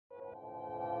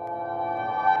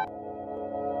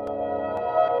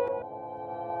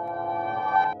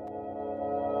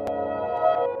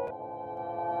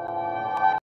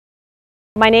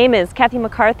My name is Kathryn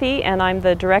McCarthy, and I'm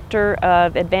the Director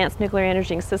of Advanced Nuclear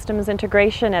Energy Systems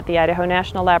Integration at the Idaho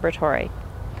National Laboratory.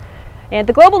 And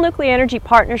the Global Nuclear Energy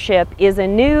Partnership is a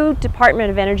new Department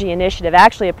of Energy initiative,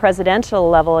 actually a presidential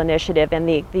level initiative, and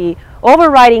the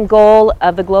overriding goal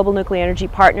of the Global Nuclear Energy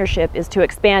Partnership is to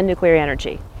expand nuclear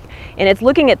energy. And it's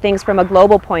looking at things from a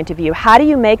global point of view. How do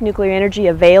you make nuclear energy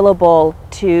available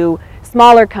to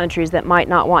smaller countries that might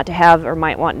not want to have or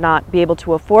might not be able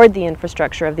to afford the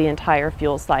infrastructure of the entire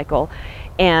fuel cycle?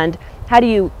 And how do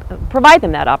you provide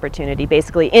them that opportunity,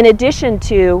 basically, in addition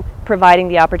to providing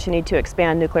the opportunity to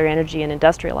expand nuclear energy in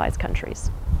industrialized countries?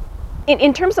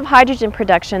 In terms of hydrogen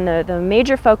production, the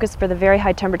major focus for the very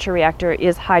high temperature reactor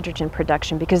is hydrogen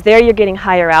production, because there you're getting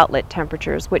higher outlet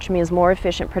temperatures, which means more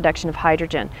efficient production of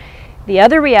hydrogen. The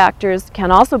other reactors can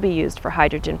also be used for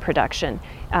hydrogen production.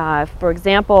 For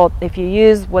example, if you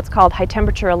use what's called high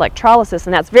temperature electrolysis,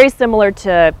 and that's very similar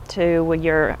to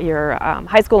your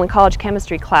high school and college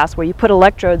chemistry class where you put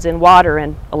electrodes in water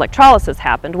and electrolysis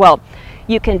happened. Well,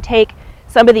 you can take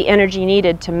some of the energy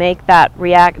needed to make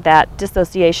that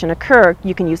dissociation occur.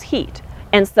 You can use heat.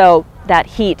 And so that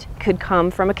heat could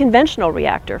come from a conventional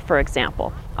reactor, for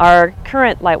example. Our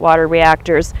current light water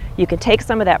reactors, you can take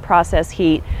some of that process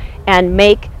heat and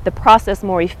make the process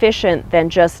more efficient than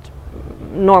just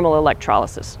normal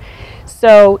electrolysis.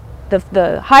 So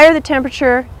the higher the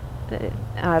temperature,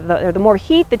 the more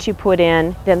heat that you put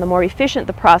in, then the more efficient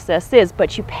the process is.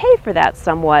 But you pay for that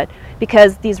somewhat,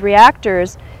 because these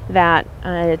reactors that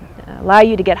allow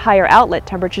you to get higher outlet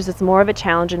temperatures, it's more of a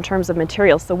challenge in terms of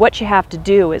materials. So what you have to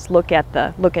do is look at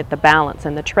the balance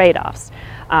and the trade-offs.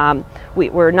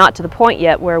 We're not to the point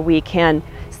yet where we can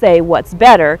say what's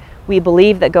better. We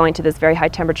believe that going to this very high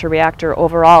temperature reactor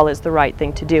overall is the right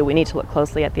thing to do. We need to look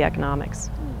closely at the economics.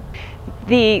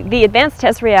 The advanced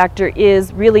test reactor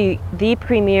is really the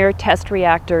premier test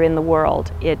reactor in the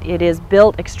world. It is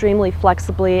built extremely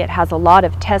flexibly. It has a lot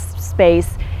of test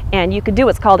space, and you can do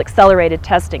what's called accelerated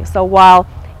testing. So while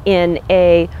in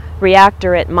a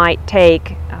reactor it might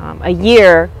take a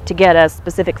year to get a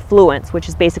specific fluence, which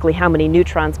is basically how many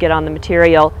neutrons get on the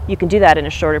material, you can do that in a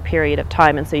shorter period of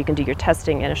time, and so you can do your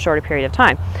testing in a shorter period of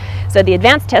time. So the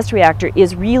advanced test reactor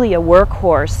is really a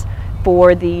workhorse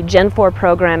for the Gen 4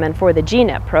 program and for the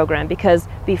GNEP program, because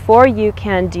before you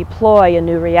can deploy a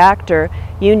new reactor,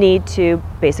 you need to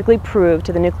basically prove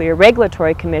to the Nuclear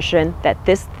Regulatory Commission that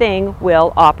this thing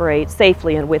will operate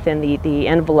safely and within the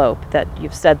envelope that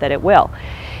you've said that it will.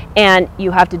 And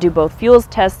you have to do both fuels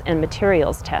tests and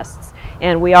materials tests.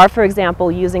 And we are, for example,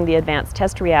 using the advanced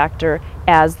test reactor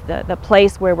as the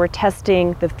place where we're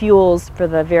testing the fuels for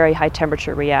the very high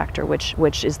temperature reactor,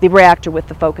 which is the reactor with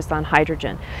the focus on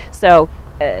hydrogen. So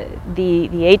the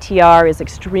ATR is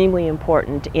extremely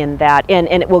important in that, and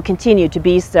it will continue to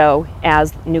be so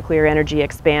as nuclear energy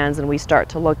expands and we start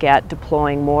to look at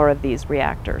deploying more of these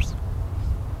reactors.